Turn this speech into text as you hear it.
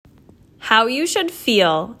how you should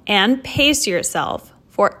feel and pace yourself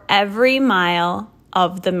for every mile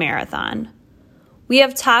of the marathon. We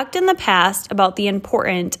have talked in the past about the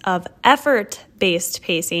importance of effort-based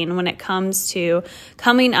pacing when it comes to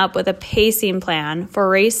coming up with a pacing plan for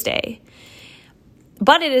race day.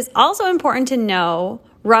 But it is also important to know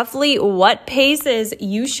roughly what paces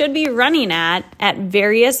you should be running at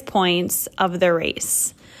various points of the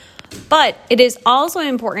race. But it is also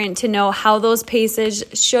important to know how those paces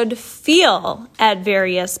should feel at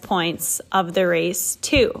various points of the race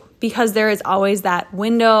too, because there is always that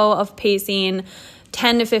window of pacing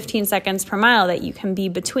 10 to 15 seconds per mile that you can be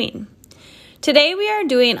between. Today we are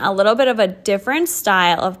doing a little bit of a different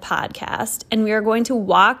style of podcast, and we are going to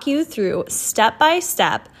walk you through step by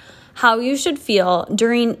step how you should feel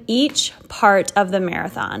during each part of the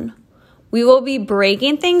marathon. We will be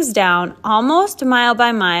breaking things down almost mile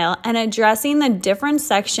by mile and addressing the different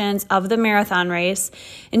sections of the marathon race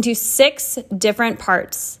into 6 different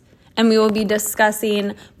parts. And we will be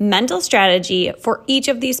discussing mental strategy for each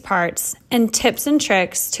of these parts and tips and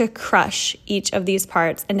tricks to crush each of these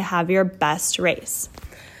parts and to have your best race.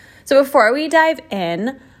 So before we dive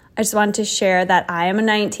in, I just wanted to share that I am a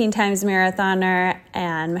 19 times marathoner,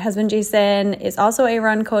 and my husband Jason is also a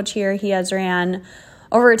run coach here. He has ran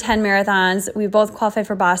over 10 marathons. We both qualified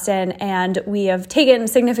for Boston, and we have taken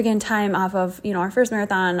significant time off of, our first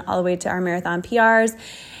marathon all the way to our marathon PRs.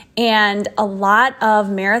 And a lot of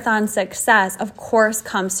marathon success, of course,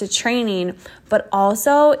 comes to training, but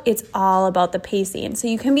also it's all about the pacing. So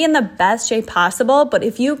you can be in the best shape possible, but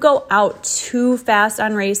if you go out too fast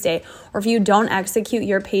on race day, or if you don't execute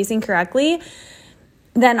your pacing correctly,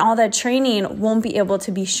 then all that training won't be able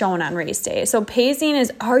to be shown on race day. So pacing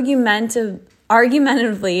is argumentatively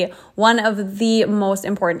one of the most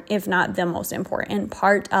important, if not the most important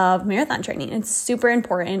part of marathon training. It's super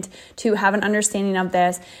important to have an understanding of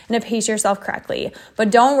this and to pace yourself correctly. But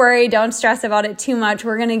don't worry, don't stress about it too much.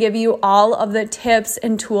 We're going to give you all of the tips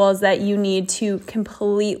and tools that you need to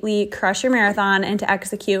completely crush your marathon and to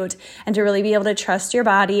execute and to really be able to trust your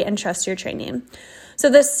body and trust your training. So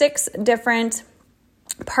the 6 different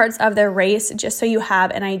parts of the race, just so you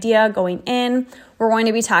have an idea going in, we're going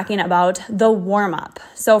to be talking about the warm-up.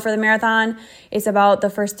 So for the marathon, it's about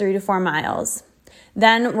the first 3 to 4 miles.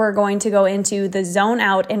 Then we're going to go into the zone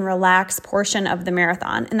out and relax portion of the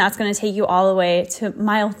marathon, and that's going to take you all the way to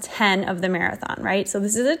mile 10 of the marathon, right? So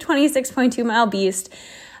this is a 26.2 mile beast.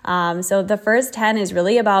 So the first 10 is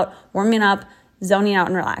really about warming up, zoning out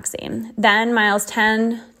and relaxing. Then miles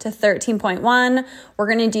 10 to 13.1, we're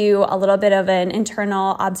going to do a little bit of an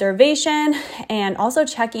internal observation and also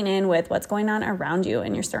checking in with what's going on around you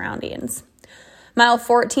and your surroundings. Mile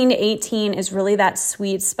 14 to 18 is really that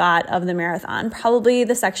sweet spot of the marathon, probably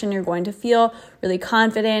the section you're going to feel really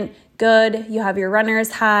confident, good, you have your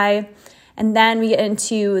runner's high. And then we get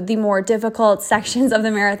into the more difficult sections of the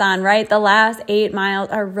marathon, right? The last 8 miles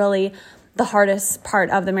are really the hardest part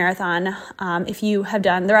of the marathon. If you have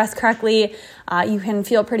done the rest correctly, you can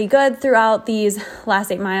feel pretty good throughout these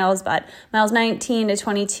last 8 miles, but miles 19 to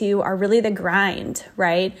 22 are really the grind,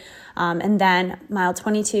 right? And then mile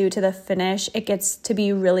 22 to the finish, it gets to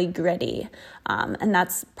be really gritty. And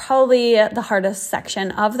that's probably the hardest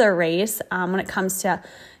section of the race when it comes to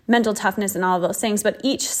mental toughness and all of those things. But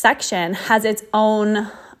each section has its own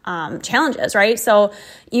challenges, right? So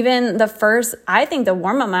even I think the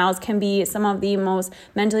warm-up miles can be some of the most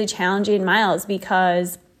mentally challenging miles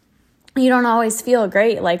because you don't always feel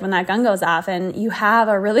great, like when that gun goes off and you have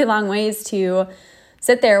a really long ways to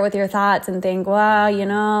sit there with your thoughts and think,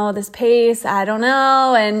 wow, this pace, I don't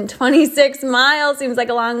know, and 26 miles seems like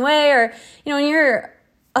a long way, or, when you're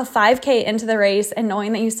a 5K into the race and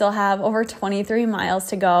knowing that you still have over 23 miles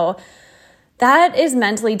to go, that is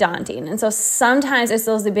mentally daunting. And so sometimes it's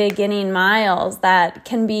those beginning miles that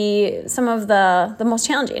can be some of the most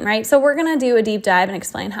challenging, right? So we're going to do a deep dive and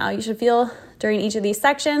explain how you should feel during each of these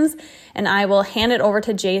sections. And I will hand it over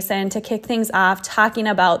to Jason to kick things off talking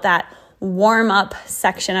about that warm-up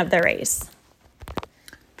section of the race.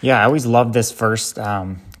 Yeah, I always love this first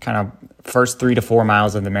 3 to 4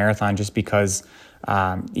 miles of the marathon just because,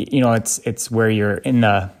 it's where you're in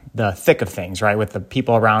the thick of things, right? With the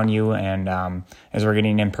people around you. And as we're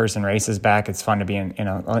getting in-person races back, it's fun to be in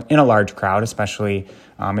a large crowd, especially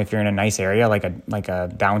if you're in a nice area, like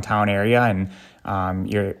a downtown area. And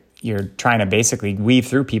you're trying to basically weave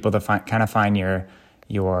through people to find your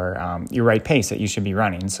right pace that you should be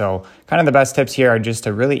running. So kind of the best tips here are just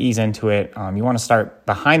to really ease into it. You want to start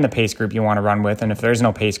behind the pace group you want to run with. And if there's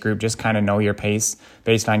no pace group, just kind of know your pace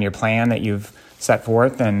based on your plan that you've set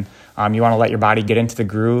forth. And you want to let your body get into the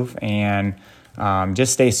groove and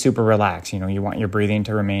just stay super relaxed. You want your breathing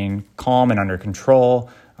to remain calm and under control.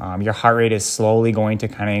 Your heart rate is slowly going to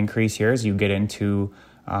kind of increase here as you get into,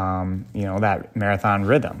 that marathon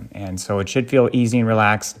rhythm. And so it should feel easy and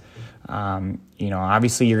relaxed.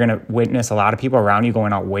 Obviously you're going to witness a lot of people around you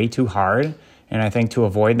going out way too hard. And I think to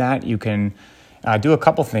avoid that, you can do a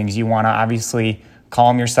couple things. You want to obviously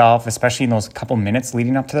calm yourself, especially in those couple minutes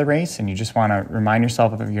leading up to the race. And you just want to remind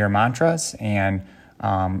yourself of your mantras and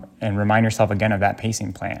remind yourself again of that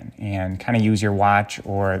pacing plan, and kind of use your watch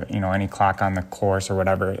or, any clock on the course or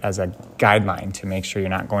whatever as a guideline to make sure you're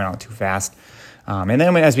not going out too fast. And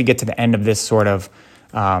then as we get to the end of this sort of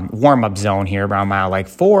warm-up zone here around mile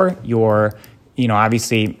 4, you're,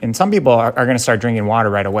 obviously, and some people are going to start drinking water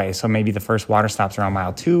right away. So maybe the first water stops around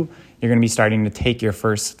mile 2. You're going to be starting to take your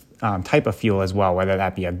first type of fuel as well, whether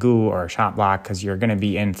that be a GU or a shot block, because you're going to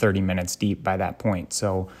be in 30 minutes deep by that point.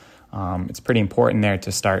 So it's pretty important there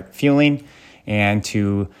to start fueling and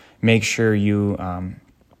to make sure you,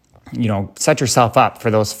 set yourself up for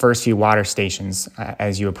those first few water stations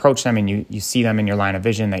as you approach them and you see them in your line of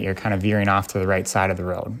vision, that you're kind of veering off to the right side of the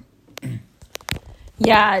road.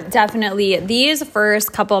 Yeah, definitely. These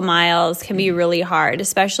first couple miles can be really hard,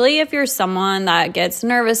 especially if you're someone that gets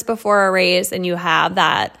nervous before a race and you have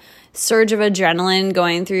that surge of adrenaline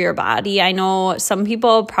going through your body. I know some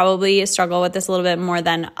people probably struggle with this a little bit more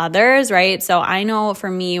than others, right? So I know for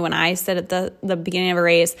me, when I sit at the beginning of a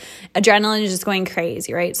race, adrenaline is just going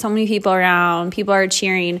crazy, right? So many people around, people are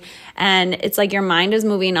cheering, and it's like your mind is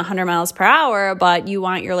moving 100 miles per hour, but you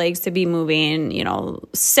want your legs to be moving,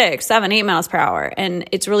 6, 7, 8 miles per hour. And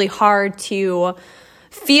it's really hard to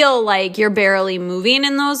feel like you're barely moving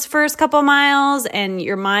in those first couple miles, and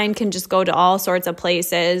your mind can just go to all sorts of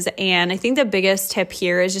places. And I think the biggest tip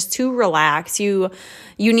here is just to relax. You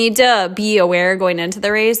need to be aware going into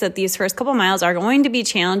the race that these first couple miles are going to be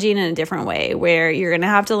challenging in a different way, where you're going to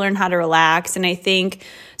have to learn how to relax. And I think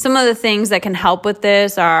some of the things that can help with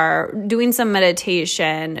this are doing some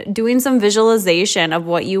meditation, doing some visualization of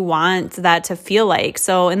what you want that to feel like.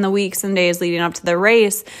 So in the weeks and days leading up to the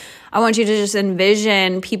race, I want you to just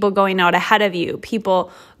envision people going out ahead of you, people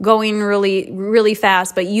going really, really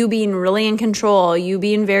fast, but you being really in control, you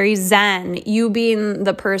being very zen, you being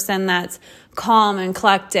the person that's calm and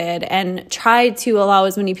collected, and try to allow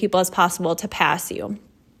as many people as possible to pass you.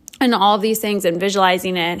 And all of these things, and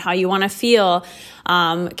visualizing it, how you want to feel,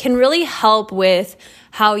 can really help with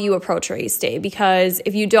how you approach race day. Because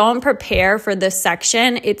if you don't prepare for this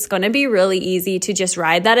section, it's going to be really easy to just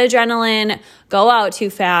ride that adrenaline, go out too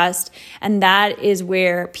fast. And that is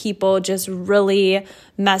where people just really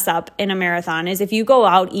mess up in a marathon, is if you go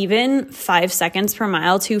out even 5 seconds per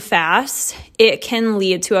mile too fast, it can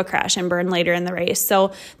lead to a crash and burn later in the race.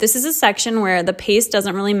 So this is a section where the pace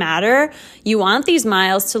doesn't really matter. You want these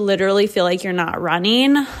miles to literally feel like you're not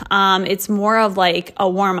running. It's more of like a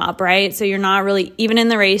warm up, right? So you're not really even in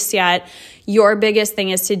the race yet. Your biggest thing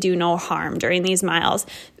is to do no harm during these miles.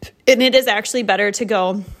 And it is actually better to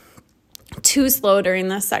go too slow during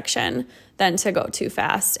this section than to go too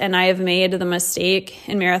fast. And I have made the mistake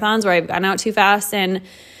in marathons where I've gone out too fast, and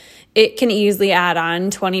it can easily add on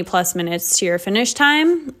 20 plus minutes to your finish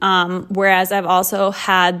time. Whereas I've also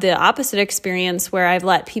had the opposite experience where I've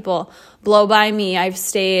let people blow by me. I've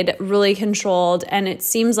stayed really controlled, and it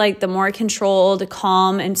seems like the more controlled,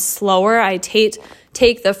 calm, and slower I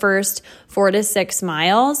take the first 4 to 6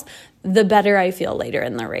 miles, the better I feel later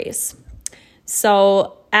in the race.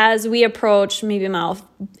 So as we approach maybe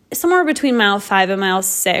somewhere between mile 5 and mile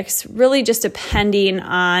 6, really just depending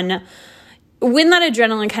on when that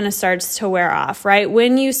adrenaline kind of starts to wear off, right?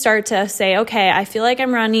 When you start to say, okay, I feel like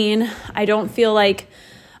I'm running, I don't feel like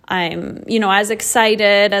I'm, as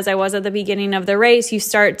excited as I was at the beginning of the race, you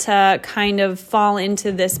start to kind of fall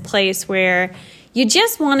into this place where you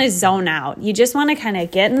just want to zone out. You just want to kind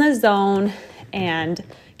of get in the zone and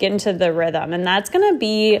get into the rhythm. And that's going to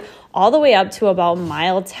be all the way up to about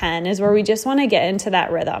mile 10 is where we just want to get into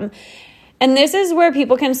that rhythm. And this is where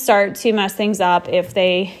people can start to mess things up if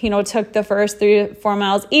they, took the first 3 to 4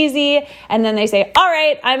 miles easy, and then they say, all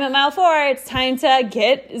right, I'm at mile 4. It's time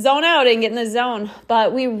to zone out and get in the zone.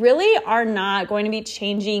 But we really are not going to be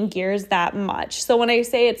changing gears that much. So when I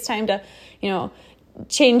say it's time to,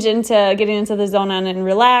 change into getting into the zone and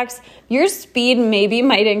relax, your speed maybe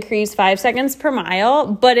might increase 5 seconds per mile,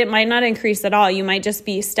 but it might not increase at all. You might just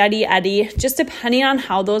be steady Eddie, just depending on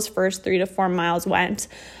how those first 3 to 4 miles went.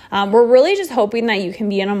 We're really just hoping that you can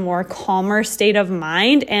be in a more calmer state of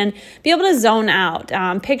mind and be able to zone out.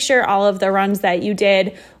 Picture all of the runs that you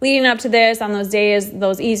did leading up to this on those days,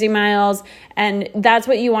 those easy miles, and that's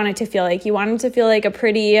what you want it to feel like. You want it to feel like a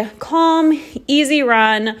pretty calm, easy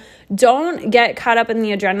run, don't get caught up in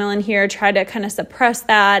the adrenaline here. Try to kind of suppress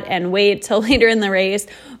that and wait till later in the race.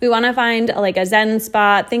 We want to find like a zen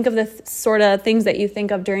spot. Think of the sort of things that you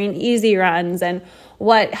think of during easy runs and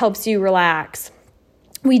what helps you relax.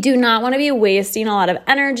 We do not want to be wasting a lot of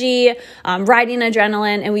energy riding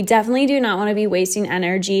adrenaline, and we definitely do not want to be wasting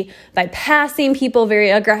energy by passing people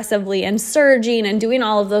very aggressively and surging and doing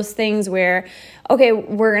all of those things where, okay,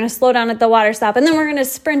 we're going to slow down at the water stop and then we're going to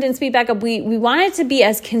sprint and speed back up. We want it to be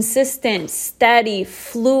as consistent, steady,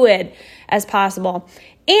 fluid as possible.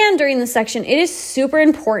 And during this section, it is super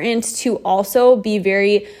important to also be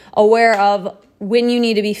very aware of when you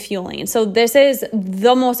need to be fueling. So this is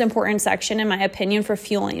the most important section, in my opinion, for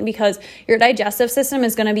fueling, because your digestive system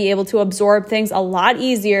is going to be able to absorb things a lot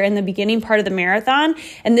easier in the beginning part of the marathon.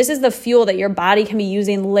 And this is the fuel that your body can be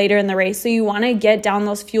using later in the race. So you want to get down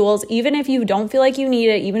those fuels, even if you don't feel like you need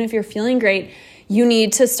it, even if you're feeling great, you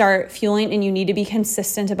need to start fueling and you need to be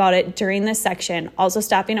consistent about it during this section. Also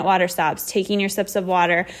stopping at water stops, taking your sips of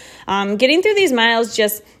water, getting through these miles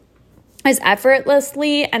just as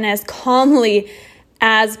effortlessly and as calmly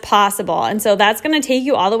as possible. And so that's going to take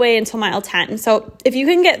you all the way until mile 10. So if you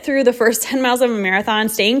can get through the first 10 miles of a marathon,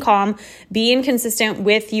 staying calm, being consistent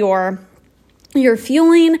with your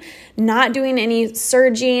fueling, not doing any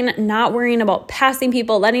surging, not worrying about passing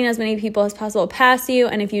people, letting as many people as possible pass you.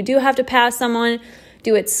 And if you do have to pass someone,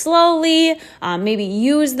 do it slowly, maybe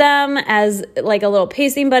use them as like a little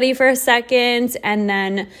pacing buddy for a second and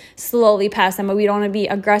then slowly pass them. But we don't want to be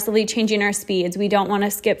aggressively changing our speeds. We don't want to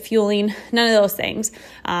skip fueling, none of those things.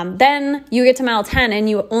 Then you get to mile 10 and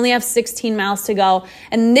you only have 16 miles to go.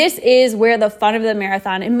 And this is where the fun of the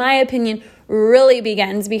marathon, in my opinion, really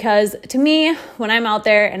begins, because to me, when I'm out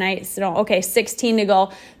there and I know, okay, 16 to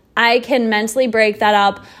go, I can mentally break that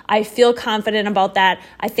up. I feel confident about that.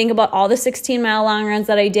 I think about all the 16-mile long runs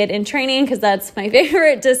that I did in training, because that's my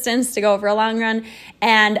favorite distance to go for a long run.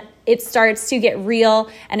 And it starts to get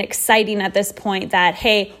real and exciting at this point that,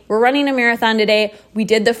 hey, we're running a marathon today. We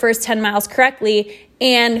did the first 10 miles correctly,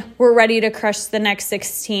 and we're ready to crush the next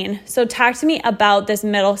 16. So talk to me about this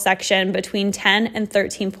middle section between 10 and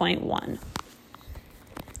 13.1.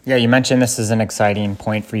 Yeah, you mentioned this is an exciting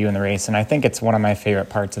point for you in the race, and I think it's one of my favorite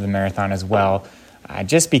parts of the marathon as well,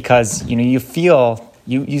 just because you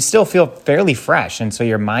still feel fairly fresh, and so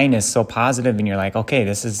your mind is so positive, and you're like, okay,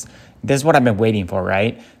 this is what I've been waiting for,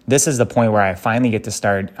 right? This is the point where I finally get to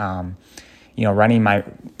start, running my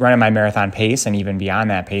marathon pace, and even beyond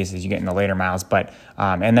that pace as you get in the later miles. But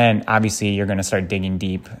and then obviously you're going to start digging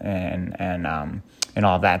deep and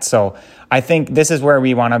all of that. So I think this is where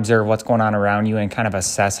we want to observe what's going on around you and kind of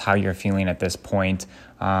assess how you're feeling at this point.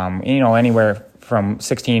 Anywhere from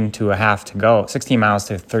 16 to a half to go, 16 miles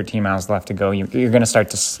to 13 miles left to go, you're going to start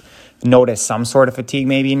to notice some sort of fatigue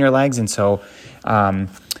maybe in your legs. And so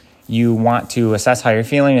you want to assess how you're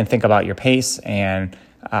feeling and think about your pace. And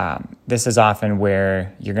this is often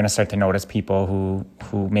where you're going to start to notice people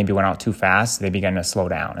who maybe went out too fast. They begin to slow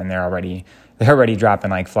down and they're already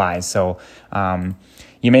dropping like flies. So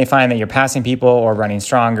you may find that you're passing people or running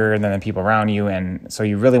stronger than the people around you. And so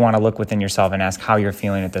you really want to look within yourself and ask how you're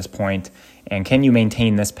feeling at this point. And can you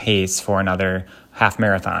maintain this pace for another half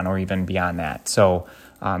marathon or even beyond that? So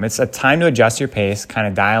it's a time to adjust your pace, kind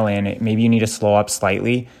of dial in. Maybe you need to slow up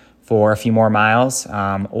slightly for a few more miles,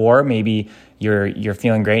 or maybe you're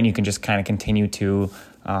feeling great and you can just kind of continue to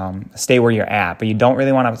stay where you're at, but you don't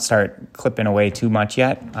really want to start clipping away too much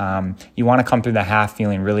yet. You want to come through the half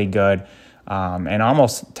feeling really good, and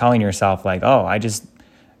almost telling yourself like, oh,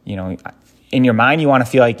 in your mind, you want to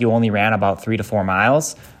feel like you only ran about 3 to 4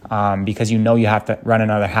 miles, because you have to run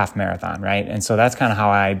another half marathon, right? And so that's kind of how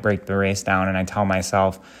I break the race down, and I tell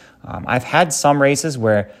myself, I've had some races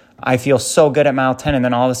where I feel so good at mile 10, and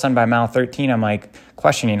then all of a sudden by mile 13, I'm like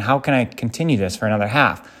questioning, how can I continue this for another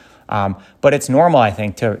half? But it's normal, I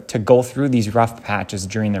think, to go through these rough patches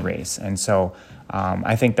during the race. And so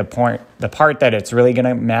I think the part that it's really going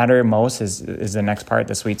to matter most is the next part,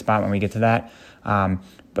 the sweet spot, when we get to that.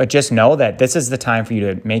 But just know that this is the time for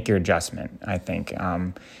you to make your adjustment, I think.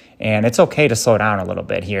 And it's okay to slow down a little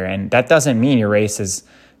bit here. And that doesn't mean your race is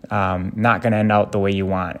not going to end out the way you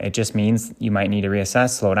want. It just means you might need to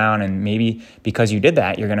reassess, slow down, and maybe because you did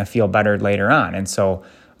that, you're going to feel better later on. And so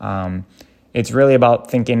it's really about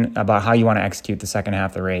thinking about how you want to execute the second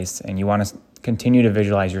half of the race, and you want to continue to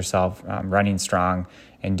visualize yourself running strong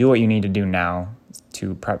and do what you need to do now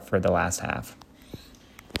to prep for the last half.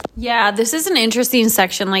 Yeah, this is an interesting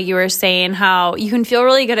section, like you were saying, how you can feel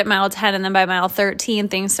really good at mile 10, and then by mile 13,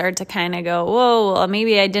 things start to kind of go, whoa, well,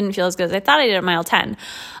 maybe I didn't feel as good as I thought I did at mile 10.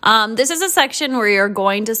 This is a section where you're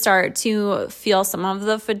going to start to feel some of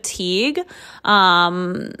the fatigue,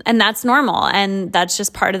 and that's normal, and that's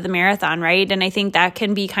just part of the marathon, right? And I think that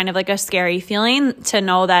can be kind of like a scary feeling to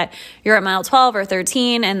know that you're at mile 12 or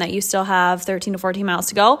 13 and that you still have 13 to 14 miles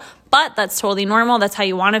to go. But that's totally normal. That's how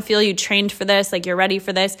you want to feel. You trained for this, like you're ready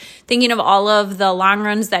for this. Thinking of all of the long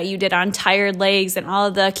runs that you did on tired legs and all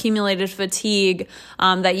of the accumulated fatigue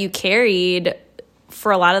that you carried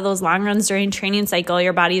for a lot of those long runs during training cycle,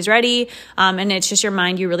 your body's ready, and it's just your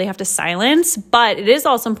mind you really have to silence. But it is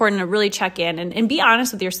also important to really check in and be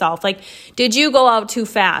honest with yourself. Like, did you go out too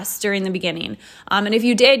fast during the beginning? And if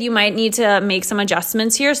you did, you might need to make some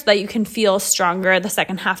adjustments here so that you can feel stronger the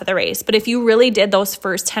second half of the race. But if you really did those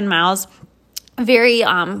first 10 miles very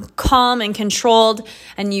calm and controlled,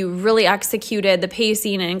 and you really executed the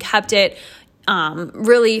pacing and kept it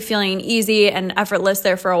really feeling easy and effortless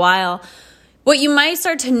there for a while, what you might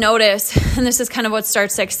start to notice, and this is kind of what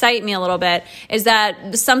starts to excite me a little bit, is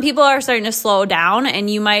that some people are starting to slow down, and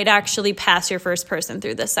you might actually pass your first person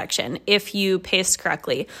through this section if you pace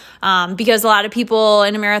correctly. Because a lot of people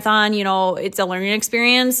in a marathon, it's a learning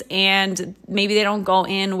experience, and maybe they don't go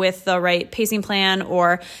in with the right pacing plan,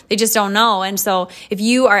 or they just don't know. And so if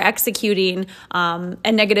you are executing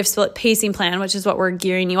a negative split pacing plan, which is what we're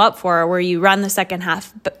gearing you up for, where you run the second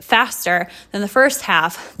half faster than the first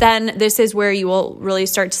half, then this is where you will really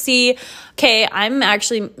start to see, okay, I'm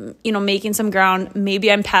actually, making some ground.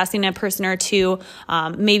 Maybe I'm passing a person or two.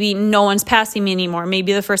 Maybe no one's passing me anymore.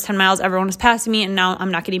 Maybe the first 10 miles, everyone was passing me, and now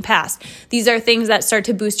I'm not getting passed. These are things that start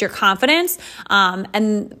to boost your confidence,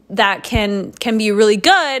 and that can be really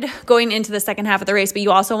good going into the second half of the race. But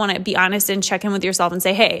you also want to be honest and check in with yourself and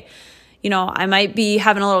say, hey, I might be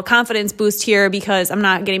having a little confidence boost here because I'm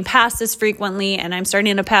not getting passed as frequently, and I'm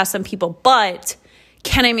starting to pass some people, but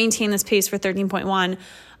can I maintain this pace for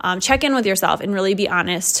 13.1? Check in with yourself and really be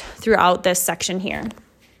honest throughout this section here.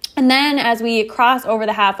 And then as we cross over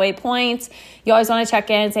the halfway point, you always want to check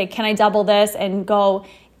in and say, can I double this and go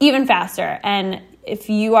even faster? And if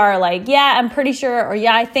you are like, yeah, I'm pretty sure, or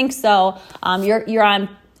yeah, I think so, you're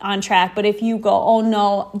on track. But if you go, oh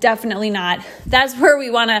no, definitely not, that's where we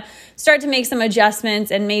want to start to make some adjustments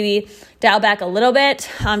and maybe dial back a little bit,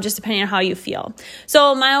 just depending on how you feel.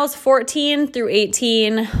 So miles 14 through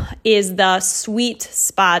 18 is the sweet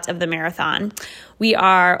spot of the marathon. We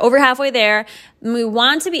are over halfway there, and we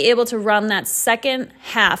want to be able to run that second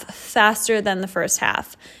half faster than the first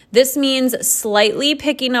half. This means slightly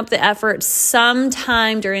picking up the effort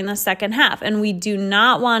sometime during the second half, and we do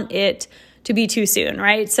not want it to be too soon,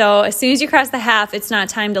 right? So as soon as you cross the half, it's not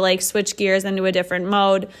time to switch gears into a different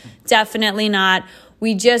mode. Definitely not.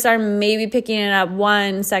 We just are maybe picking it up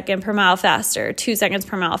 1 second per mile faster, 2 seconds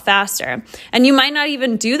per mile faster. And you might not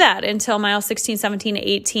even do that until mile 16, 17,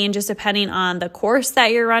 18, just depending on the course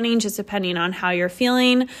that you're running, just depending on how you're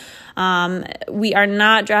feeling. We are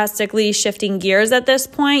not drastically shifting gears at this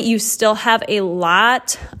point. You still have a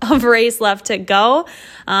lot of race left to go.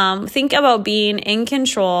 Think about being in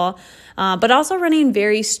control, but also running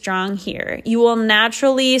very strong here. You will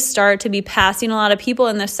naturally start to be passing a lot of people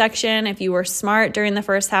in this section if you were smart during the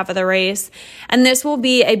first half of the race. And this will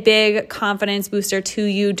be a big confidence booster to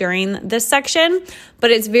you during this section.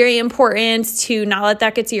 But it's very important to not let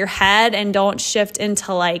that get to your head and don't shift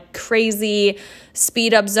into crazy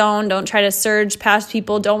speed up zone. Don't try to surge past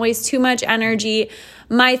people. Don't waste too much energy.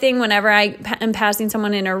 My thing, whenever I am passing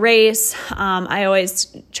someone in a race, I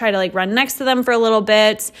always try to run next to them for a little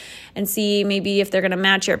bit and see maybe if they're going to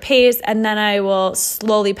match your pace, and then I will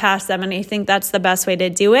slowly pass them. And I think that's the best way to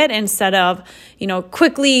do it, instead of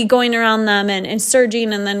quickly going around them and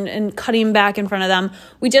surging and cutting back in front of them.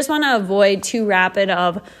 We just want to avoid too rapid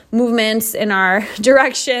of movements in our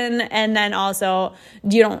direction, and then also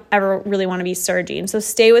you don't ever really want to be surging. So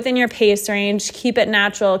stay within your pace range, keep it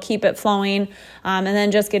natural, keep it flowing, and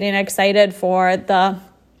then just getting excited for the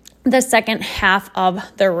second half of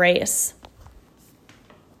the race.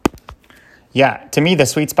 Yeah, to me, the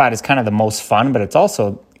sweet spot is kind of the most fun, but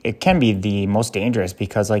it can be the most dangerous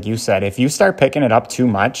because, like you said, if you start picking it up too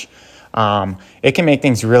much, it can make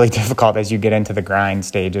things really difficult as you get into the grind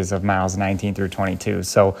stages of miles 19 through 22.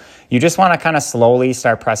 So you just want to kind of slowly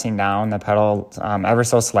start pressing down the pedal ever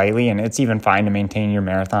so slightly, and it's even fine to maintain your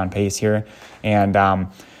marathon pace here. And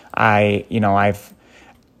I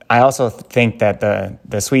also think that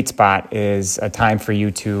the sweet spot is a time for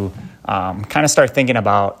you to kind of start thinking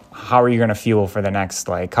about how are you going to fuel for the next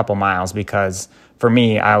couple miles, because for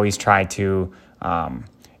me, I always try to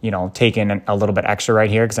taking a little bit extra right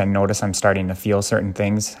here because I notice I'm starting to feel certain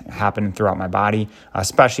things happening throughout my body,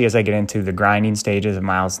 especially as I get into the grinding stages of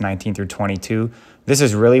miles 19 through 22. This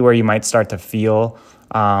is really where you might start to feel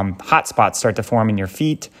hot spots start to form in your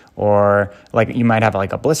feet, or like you might have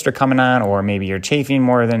like a blister coming on, or maybe you're chafing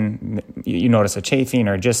more than you notice a chafing,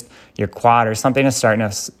 or just your quad or something is starting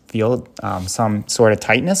to feel some sort of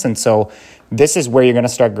tightness. And so this is where you're going to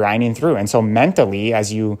start grinding through. And so mentally,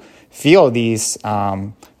 as you feel these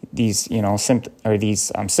signals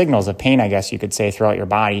of pain, I guess you could say, throughout your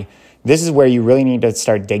body, this is where you really need to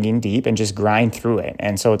start digging deep and just grind through it.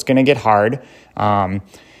 And so it's going to get hard.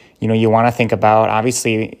 You want to think about,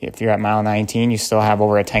 obviously, if you're at mile 19, you still have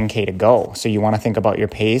over a 10K to go. So you want to think about your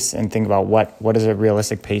pace and think about what is a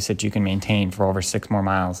realistic pace that you can maintain for over 6 more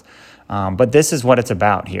miles. But this is what it's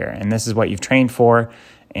about here. And this is what you've trained for.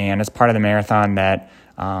 And it's part of the marathon that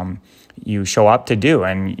you show up to do.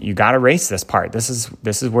 And you got to race this part. This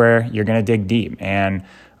is where you're going to dig deep. And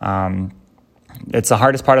it's the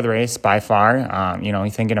hardest part of the race by far.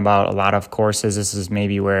 Thinking about a lot of courses, this is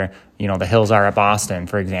maybe where, the hills are at Boston,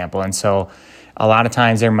 for example. And so a lot of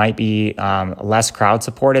times there might be less crowd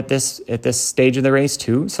support at this stage of the race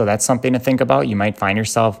too. So that's something to think about. You might find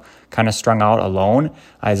yourself kind of strung out alone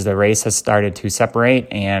as the race has started to separate,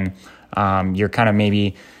 and you're kind of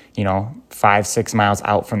maybe 5-6 miles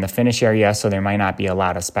out from the finish area. So there might not be a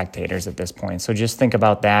lot of spectators at this point. So just think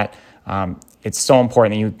about that. It's so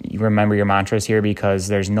important that you remember your mantras here, because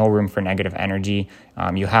there's no room for negative energy.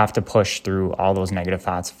 You have to push through all those negative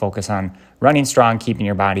thoughts. Focus on running strong, keeping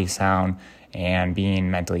your body sound, and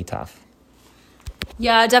being mentally tough.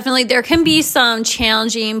 Yeah, definitely. There can be some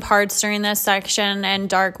challenging parts during this section and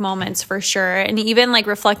dark moments for sure. And even like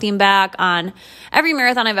reflecting back on every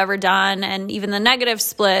marathon I've ever done, and even the negative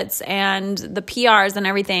splits and the PRs and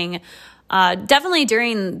everything, definitely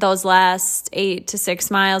during those last 8 to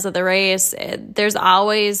 6 miles of the race, there's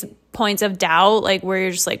always points of doubt, like where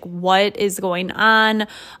you're just like, what is going on?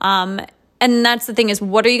 And that's the thing, is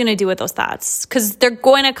what are you going to do with those thoughts? Because they're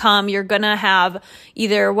going to come. You're going to have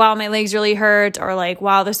either, wow, my legs really hurt, or like,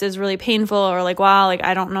 wow, this is really painful, or like, wow, like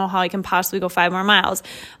I don't know how I can possibly go 5 more miles.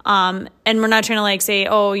 And we're not trying to like say,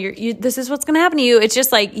 oh, this is what's going to happen to you. It's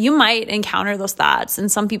just like you might encounter those thoughts,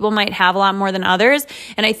 and some people might have a lot more than others.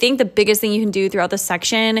 And I think the biggest thing you can do throughout this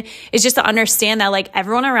section is just to understand that like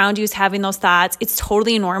everyone around you is having those thoughts. It's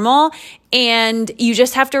totally normal. And you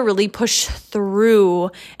just have to really push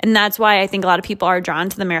through. And that's why I think a lot of people are drawn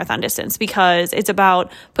to the marathon distance, because it's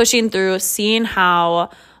about pushing through, seeing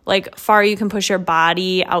how like far you can push your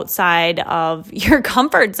body outside of your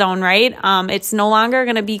comfort zone, right? It's no longer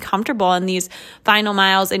going to be comfortable in these final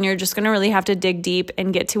miles, and you're just going to really have to dig deep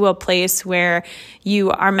and get to a place where you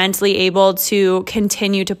are mentally able to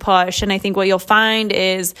continue to push. And I think what you'll find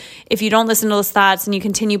is if you don't listen to those thoughts and you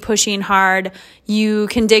continue pushing hard, you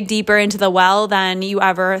can dig deeper into the well than you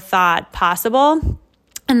ever thought possible.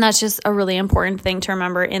 And that's just a really important thing to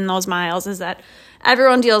remember in those miles, is that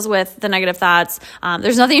everyone deals with the negative thoughts.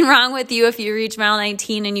 There's nothing wrong with you if you reach mile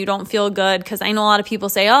 19 and you don't feel good, because I know a lot of people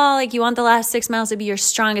say, oh, like you want the last 6 miles to be your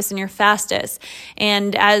strongest and your fastest.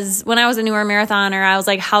 And when I was a newer marathoner, I was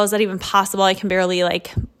like, how is that even possible? I feel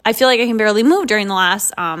like I can barely move during the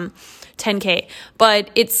last 10K. But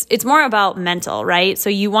it's more about mental, right? So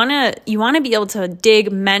you want to be able to dig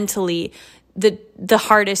mentally the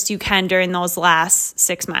hardest you can during those last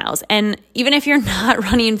 6 miles. And even if you're not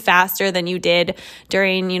running faster than you did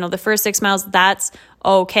during, the first 6 miles, that's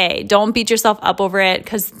okay. Don't beat yourself up over it,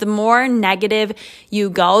 because the more negative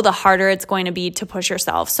you go, the harder it's going to be to push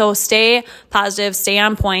yourself. So stay positive, stay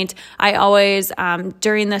on point. I always,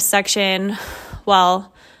 during this section,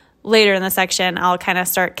 later in the section, I'll kind of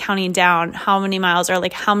start counting down how many miles or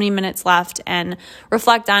like how many minutes left, and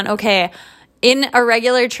reflect on, okay, in a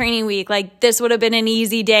regular training week, like this would have been an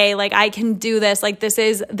easy day. Like I can do this. Like this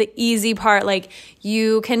is the easy part. Like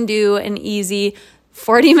you can do an easy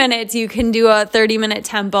 40 minutes. You can do a 30-minute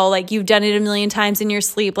tempo. Like you've done it a million times in your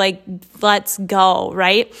sleep. Like let's go,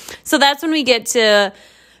 right? So that's when we get to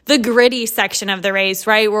the gritty section of the race,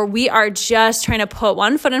 right? Where we are just trying to put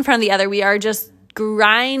one foot in front of the other. We are just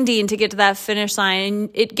grinding to get to that finish line. And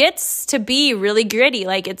it gets to be really gritty.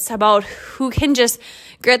 Like it's about who can just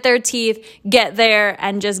grit their teeth, get there,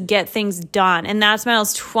 and just get things done. And that's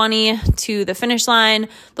miles 20 to the finish line.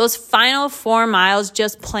 Those final 4 miles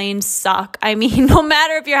just plain suck. I mean, no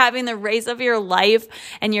matter if you're having the race of your life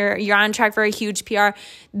and you're on track for a huge PR,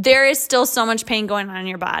 there is still so much pain going on in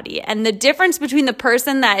your body. And the difference between the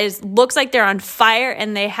person that looks like they're on fire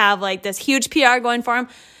and they have like this huge PR going for them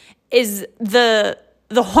is the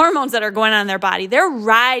the hormones that are going on in their body. They're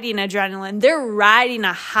riding adrenaline. They're riding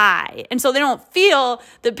a high. And so they don't feel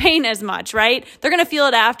the pain as much, right? They're going to feel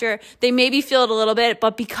it after. They maybe feel it a little bit,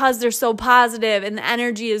 but because they're so positive and the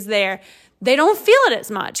energy is there, they don't feel it as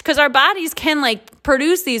much because our bodies can like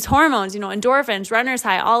produce these hormones, endorphins, runner's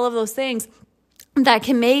high, all of those things that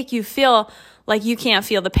can make you feel like you can't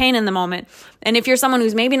feel the pain in the moment. And if you're someone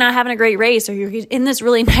who's maybe not having a great race or you're in this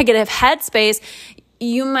really negative headspace,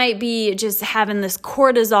 you might be just having this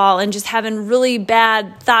cortisol and just having really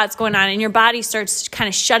bad thoughts going on, and your body starts kind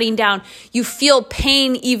of shutting down. You feel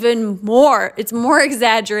pain even more. It's more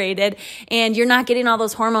exaggerated, and you're not getting all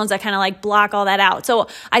those hormones that kind of like block all that out. So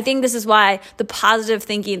I think this is why the positive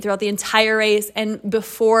thinking throughout the entire race and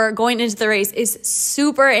before going into the race is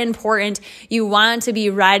super important. You want to be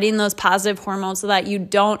riding those positive hormones so that you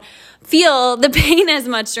don't feel the pain as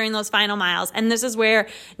much during those final miles. And this is where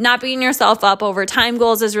not beating yourself up over time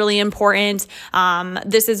goals is really important.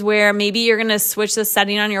 This is where maybe you're going to switch the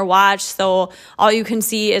setting on your watch so all you can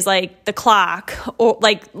see is like the clock or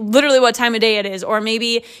like literally what time of day it is. Or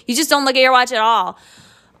maybe you just don't look at your watch at all.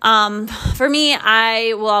 For me,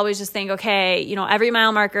 I will always just think, okay, every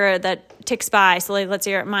mile marker that ticks by. So like, let's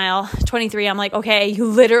say you're at mile 23. I'm like, okay, you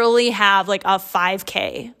literally have like a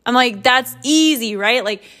 5K. I'm like, that's easy, right?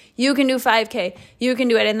 Like, you can do 5K. You can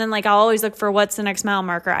do it. And then like I'll always look for what's the next mile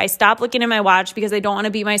marker. I stop looking at my watch because I don't want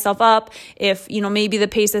to beat myself up if, maybe the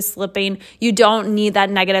pace is slipping. You don't need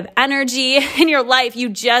that negative energy in your life. You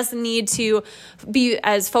just need to be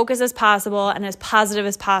as focused as possible and as positive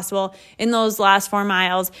as possible in those last 4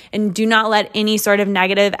 miles. And do not let any sort of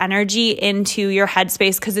negative energy into your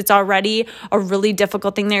headspace because it's already a really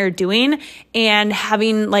difficult thing that you're doing. And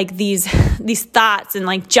having like these thoughts and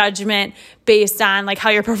like judgment based on like how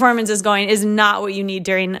your performance is going is not what you need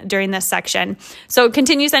during this section. So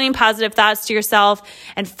continue sending positive thoughts to yourself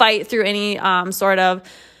and fight through any sort of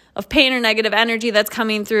pain or negative energy that's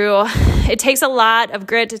coming through. It takes a lot of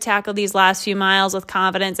grit to tackle these last few miles with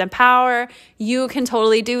confidence and power. You can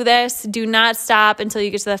totally do this. Do not stop until you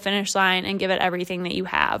get to the finish line and give it everything that you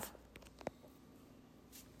have.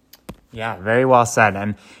 Yeah, very well said.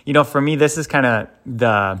 And, for me, this is kind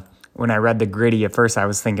of when I read the gritty at first, I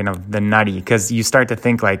was thinking of the nutty because you start to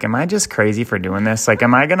think like, am I just crazy for doing this? Like,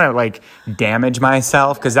 am I going to like damage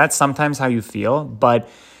myself? Because that's sometimes how you feel. But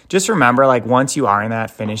just remember, like once you are in that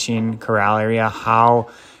finishing corral area, how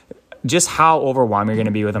overwhelmed you're going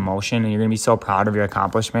to be with emotion, and you're going to be so proud of your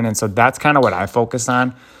accomplishment. And so that's kind of what I focus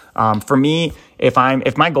on. For me, if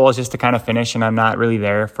my goal is just to kind of finish and I'm not really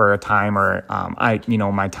there for a time, or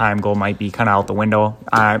my time goal might be kind of out the window,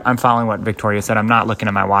 I'm following what Victoria said. I'm not looking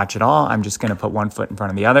at my watch at all. I'm just going to put one foot in front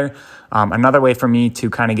of the other. Another way for me to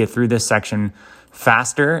kind of get through this section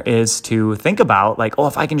faster is to think about like,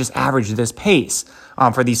 if I can just average this pace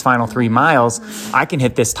for these final 3 miles, I can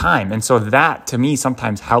hit this time. And so that to me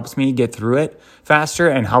sometimes helps me get through it faster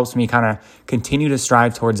and helps me kind of continue to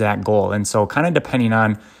strive towards that goal. And so kind of depending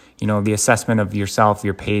on the assessment of yourself,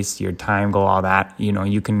 your pace, your time goal, all that,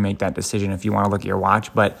 you can make that decision if you want to look at your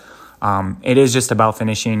watch. But it is just about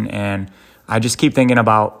finishing. And I just keep thinking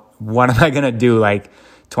about what am I going to do like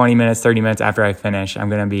 20 minutes, 30 minutes after I finish. I'm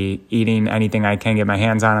going to be eating anything I can get my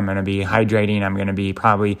hands on. I'm going to be hydrating. I'm going to be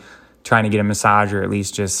probably trying to get a massage, or at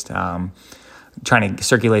least just trying to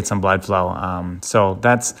circulate some blood flow. So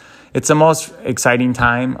it's the most exciting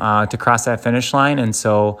time to cross that finish line. And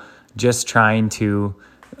so just trying to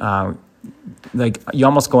you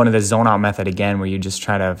almost go into the zone out method again, where you just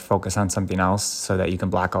try to focus on something else so that you can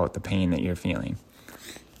block out the pain that you're feeling.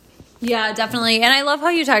 Yeah, definitely. And I love how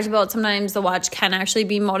you talked about sometimes the watch can actually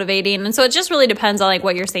be motivating. And so it just really depends on like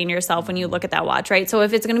what you're saying to yourself when you look at that watch, right? So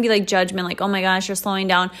if it's going to be like judgment, like, oh my gosh, you're slowing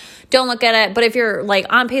down, don't look at it. But if you're like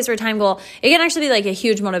on pace for a time goal, it can actually be like a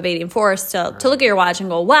huge motivating force to look at your watch and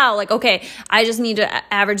go, wow, like, okay, I just need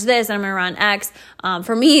to average this and I'm going to run X.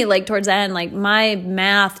 For me, like towards the end, like my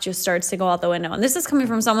math just starts to go out the window. And this is coming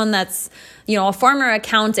from someone that's, a former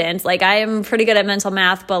accountant. Like I am pretty good at mental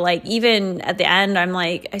math, but like even at the end, I'm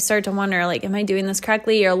like, I start to wonder, like, am I doing this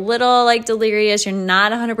correctly? You're a little like delirious. You're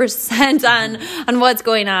not 100% on what's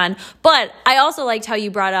going on. But I also liked how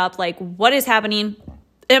you brought up like, what is happening?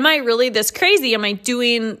 Am I really this crazy?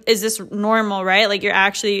 Is this normal, right? Like you're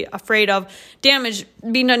actually afraid of damage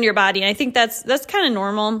being done to your body. And I think that's kind of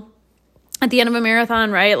normal at the end of a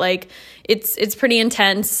marathon, right? Like it's pretty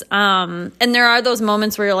intense. And there are those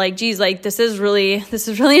moments where you're like, geez, like this is really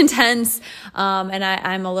intense. And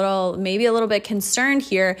I'm maybe a little bit concerned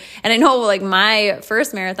here. And I know like my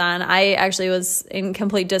first marathon, I actually was in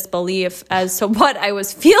complete disbelief as to what I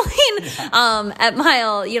was feeling, at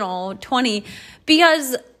mile, 20,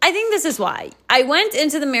 because I think this is why. I went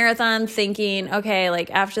into the marathon thinking, okay, like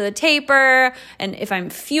after the taper and if I'm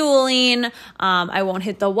fueling, I won't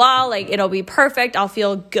hit the wall, like it'll be perfect. I'll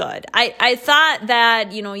feel good. I thought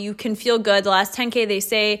that, you can feel good. The last 10K, they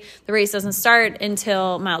say the race doesn't start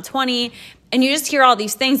until mile 20. And you just hear all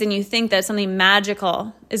these things and you think that something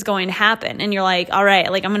magical is going to happen. And you're like, all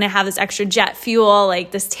right, like I'm going to have this extra jet fuel,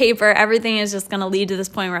 like this taper, everything is just going to lead to this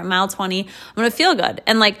point where at mile 20, I'm going to feel good.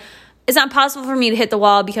 And like, it's not possible for me to hit the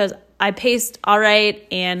wall because I paced all right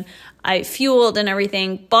and I fueled and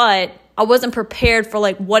everything, but I wasn't prepared for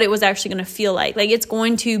like what it was actually going to feel like. Like it's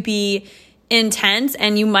going to be intense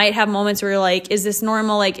and you might have moments where you're like, is this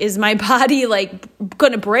normal? Like, is my body like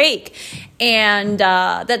going to break? And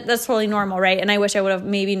that's totally normal, right? And I wish I would have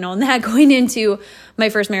maybe known that going into my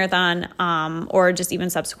first marathon or just even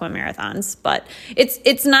subsequent marathons. But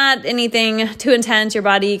it's not anything too intense. Your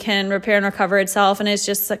body can repair and recover itself. And it's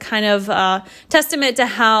just a kind of testament to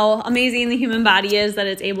how amazing the human body is that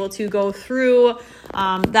it's able to go through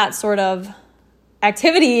that sort of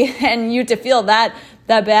activity and you to feel that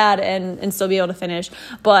bad and still be able to finish.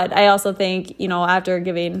 But I also think, after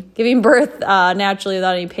giving birth naturally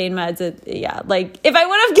without any pain meds, like if I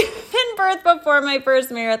would have given birth before my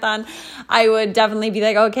first marathon, I would definitely be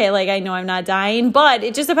like, okay, like I know I'm not dying, but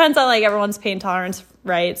it just depends on like everyone's pain tolerance,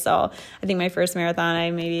 right? So I think my first marathon,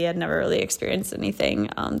 I maybe had never really experienced anything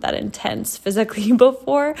that intense physically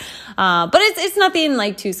before. But it's nothing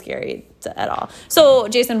like too scary at all. So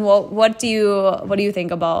Jason, what do you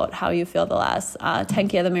think about how you feel the last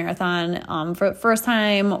 10K of the marathon for first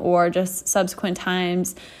time or just subsequent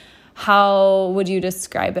times? How would you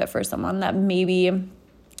describe it for someone that maybe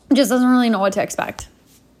just doesn't really know what to expect?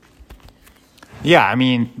 Yeah, I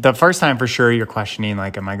mean, the first time for sure you're questioning,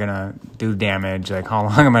 like, am I going to do damage? Like, how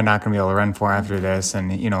long am I not going to be able to run for after this?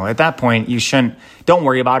 And, at that point, don't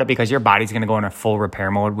worry about it because your body's going to go into full repair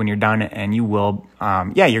mode when you're done. And you will,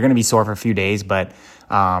 you're going to be sore for a few days. But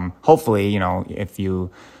hopefully, if you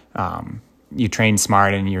train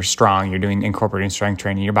smart and you're strong, you're incorporating strength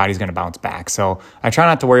training, your body's going to bounce back. So I try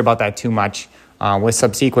not to worry about that too much. With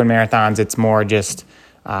subsequent marathons, it's more just...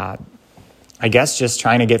 I guess just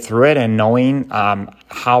trying to get through it and knowing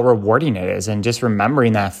how rewarding it is and just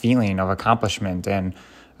remembering that feeling of accomplishment. And,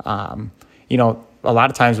 a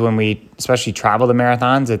lot of times when we especially travel the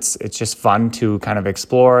marathons, it's just fun to kind of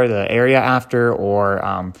explore the area after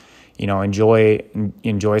or,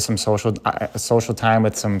 enjoy some social time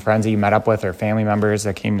with some friends that you met up with or family members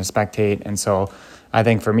that came to spectate. And so I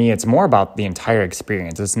think for me, it's more about the entire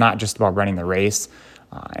experience. It's not just about running the race.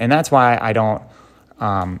 And that's why I don't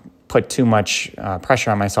put too much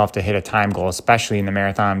pressure on myself to hit a time goal, especially in the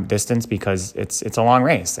marathon distance, because it's a long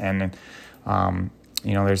race. And,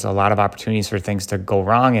 there's a lot of opportunities for things to go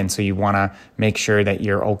wrong. And so you want to make sure that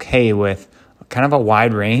you're okay with kind of a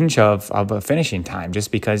wide range of a finishing time, just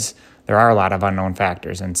because there are a lot of unknown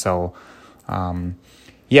factors. And so,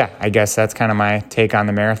 I guess that's kind of my take on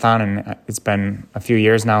the marathon. And it's been a few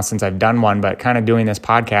years now since I've done one, but kind of doing this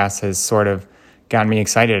podcast has sort of gotten me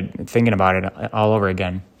excited thinking about it all over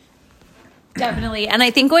again. Definitely. And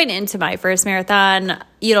I think going into my first marathon,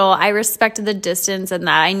 I respected the distance and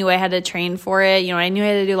that I knew I had to train for it. I knew I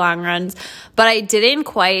had to do long runs, but I didn't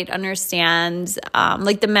quite understand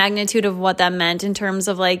the magnitude of what that meant in terms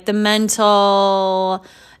of like the mental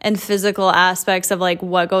and physical aspects of like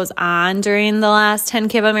what goes on during the last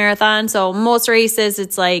 10K of a marathon. So most races,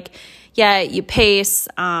 it's like, you pace,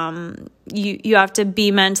 you have to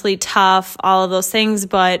be mentally tough, all of those things,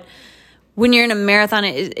 but when you're in a marathon,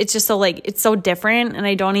 it's just so it's so different, and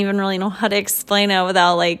I don't even really know how to explain it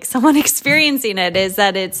without like someone experiencing it. Is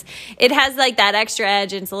that it has like that extra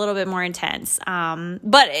edge, and it's a little bit more intense.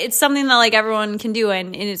 But it's something that like everyone can do,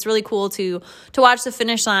 and it's really cool to watch the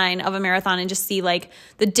finish line of a marathon and just see like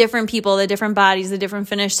the different people, the different bodies, the different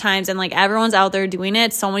finish times, and like everyone's out there doing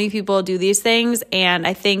it. So many people do these things, and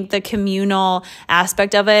I think the communal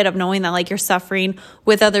aspect of it, of knowing that like you're suffering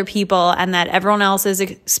with other people and that everyone else is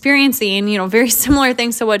experiencing very similar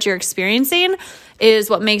things to what you're experiencing, is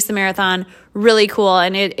what makes the marathon really cool.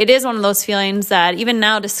 And it is one of those feelings that even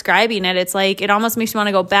now describing it, it's like, it almost makes me want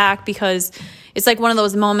to go back, because it's like one of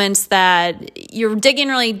those moments that you're digging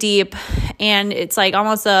really deep and it's like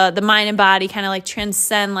almost the mind and body kind of like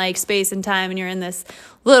transcend like space and time. And you're in this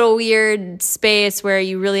little weird space where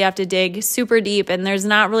you really have to dig super deep. And there's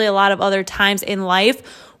not really a lot of other times in life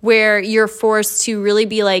where you're forced to really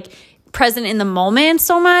be like present in the moment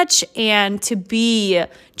so much and to be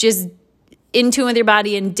just in tune with your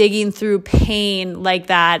body and digging through pain like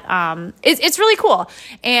that. It's really cool.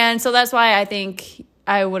 And so that's why I think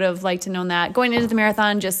I would have liked to know that going into the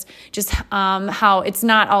marathon, just how it's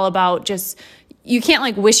not all about just you can't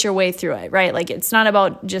like wish your way through it, right? Like it's not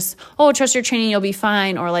about just, oh, trust your training, you'll be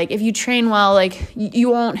fine. Or like if you train well, like you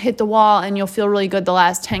won't hit the wall and you'll feel really good the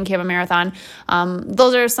last 10K of a marathon.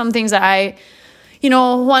 Those are some things that I,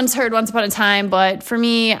 once heard once upon a time. But for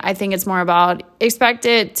me, I think it's more about expect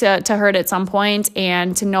it to hurt at some point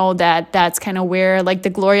and to know that that's kind of where like the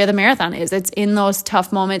glory of the marathon is. It's in those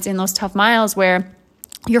tough moments, in those tough miles where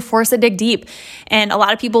you're forced to dig deep. And a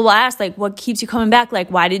lot of people will ask, like, what keeps you coming back?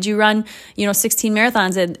 Like, why did you run, 16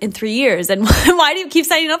 marathons in 3 years? And why do you keep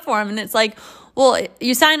signing up for them? And it's like, well,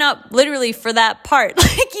 you sign up literally for that part.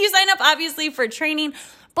 Like you sign up obviously for training,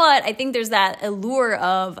 but I think there's that allure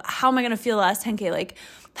of how am I going to feel the last 10K? Like,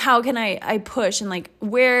 how can I push? And like,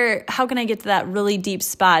 how can I get to that really deep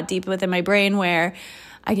spot deep within my brain where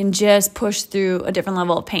I can just push through a different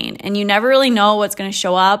level of pain? And you never really know what's going to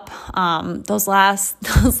show up those last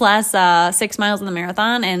 6 miles in the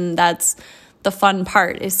marathon. And that's the fun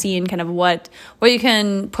part, is seeing kind of what you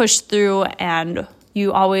can push through. And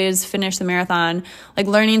you always finish the marathon like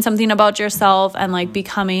learning something about yourself and like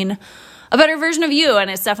becoming a better version of you. And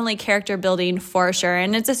it's definitely character building for sure.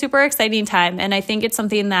 And it's a super exciting time. And I think it's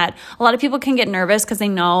something that a lot of people can get nervous because they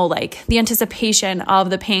know like the anticipation of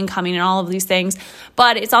the pain coming and all of these things.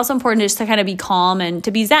 But it's also important just to kind of be calm and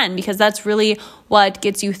to be zen, because that's really what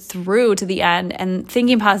gets you through to the end. And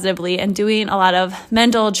thinking positively and doing a lot of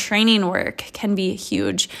mental training work can be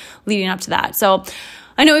huge leading up to that. So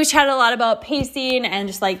I know we've chatted a lot about pacing and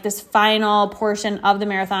just like this final portion of the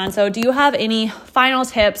marathon. So do you have any final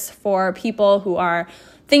tips for people who are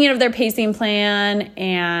thinking of their pacing plan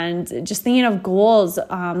and just thinking of goals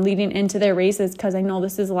leading into their races? Because I know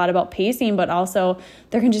this is a lot about pacing, but also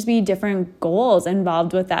there can just be different goals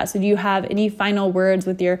involved with that. So do you have any final words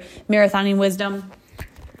with your marathoning wisdom?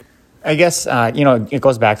 I guess, it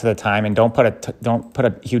goes back to the time, and don't put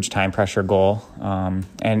a huge time pressure goal,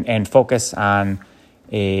 and focus on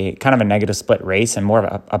a kind of a negative split race and more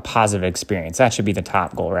of a positive experience. That should be the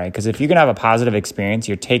top goal, right? Because if you're going to have a positive experience,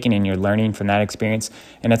 you're taking and you're learning from that experience,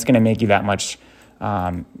 and it's going to make you that much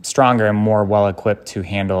stronger and more well-equipped to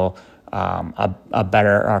handle a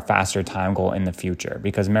better or faster time goal in the future.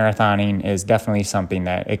 Because marathoning is definitely something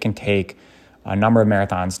that it can take a number of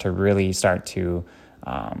marathons to really start to,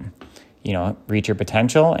 reach your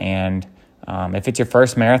potential. And if it's your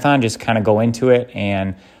first marathon, just kind of go into it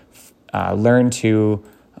and learn to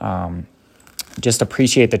just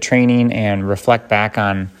appreciate the training and reflect back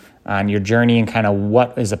on your journey and kind of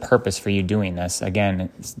what is the purpose for you doing this. Again,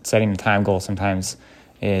 setting the time goal sometimes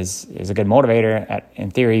is a good motivator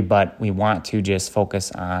in theory, but we want to just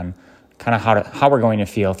focus on kind of how we're going to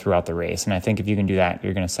feel throughout the race. And I think if you can do that,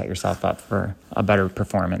 you're going to set yourself up for a better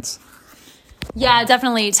performance. Yeah,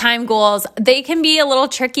 definitely. Time goals, they can be a little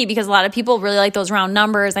tricky because a lot of people really like those round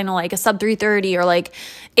numbers. I know like a sub 3:30 or like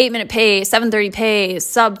 8-minute pace, 7:30 pace,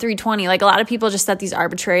 sub 3:20. Like a lot of people just set these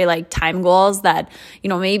arbitrary like time goals that,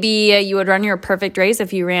 maybe you would run your perfect race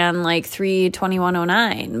if you ran like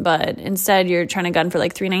 3:21:09, but instead you're trying to gun for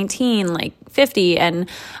like 3:19, like 50. And,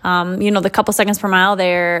 the couple seconds per mile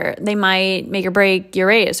there, they might make or break your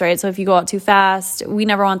race, right? So if you go out too fast, we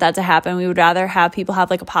never want that to happen. We would rather have people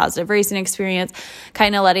have like a positive racing experience,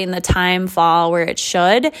 kind of letting the time fall where it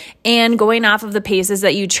should and going off of the paces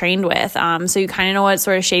that you trained with. So you kind of know what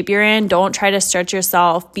sort of shape you're in. Don't try to stretch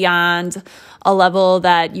yourself beyond a level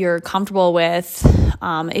that you're comfortable with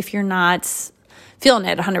if you're not feeling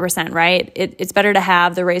it 100%, right? It's better to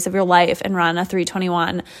have the race of your life and run a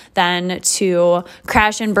 3:21 than to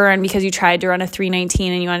crash and burn because you tried to run a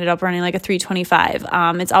 3:19 and you ended up running like a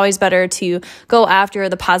 3:25. It's always better to go after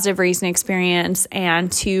the positive racing experience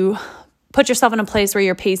and to put yourself in a place where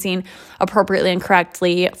you're pacing appropriately and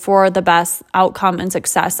correctly for the best outcome and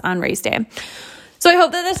success on race day. So I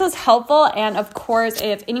hope that this was helpful. And of course,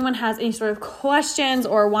 if anyone has any sort of questions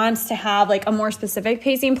or wants to have like a more specific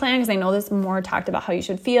pacing plan, because I know this more talked about how you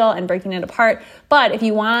should feel and breaking it apart. But if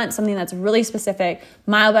you want something that's really specific,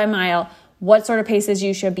 mile by mile, what sort of paces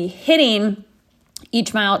you should be hitting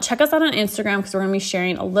each mile, check us out on Instagram because we're going to be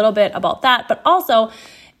sharing a little bit about that. But also,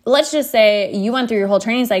 let's just say you went through your whole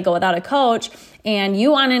training cycle without a coach and you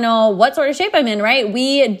want to know what sort of shape I'm in, right?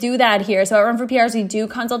 We do that here. So at Run for PRs, we do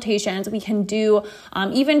consultations. We can do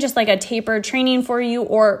even just like a tapered training for you,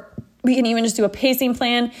 or we can even just do a pacing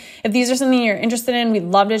plan. If these are something you're interested in, we'd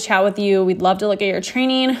love to chat with you. We'd love to look at your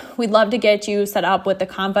training. We'd love to get you set up with the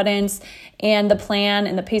confidence and the plan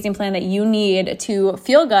and the pacing plan that you need to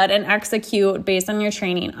feel good and execute based on your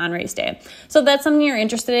training on race day. So if that's something you're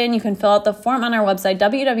interested in, you can fill out the form on our website,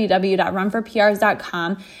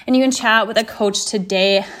 www.runforprs.com, and you can chat with a coach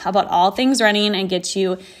today about all things running and get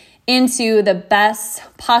you into the best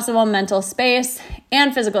possible mental space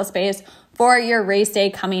and physical space for your race day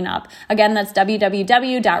coming up. Again, that's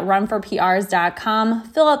www.runforprs.com.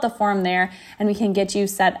 Fill out the form there, and we can get you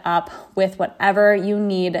set up with whatever you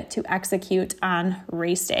need to execute on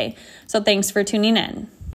race day. So thanks for tuning in.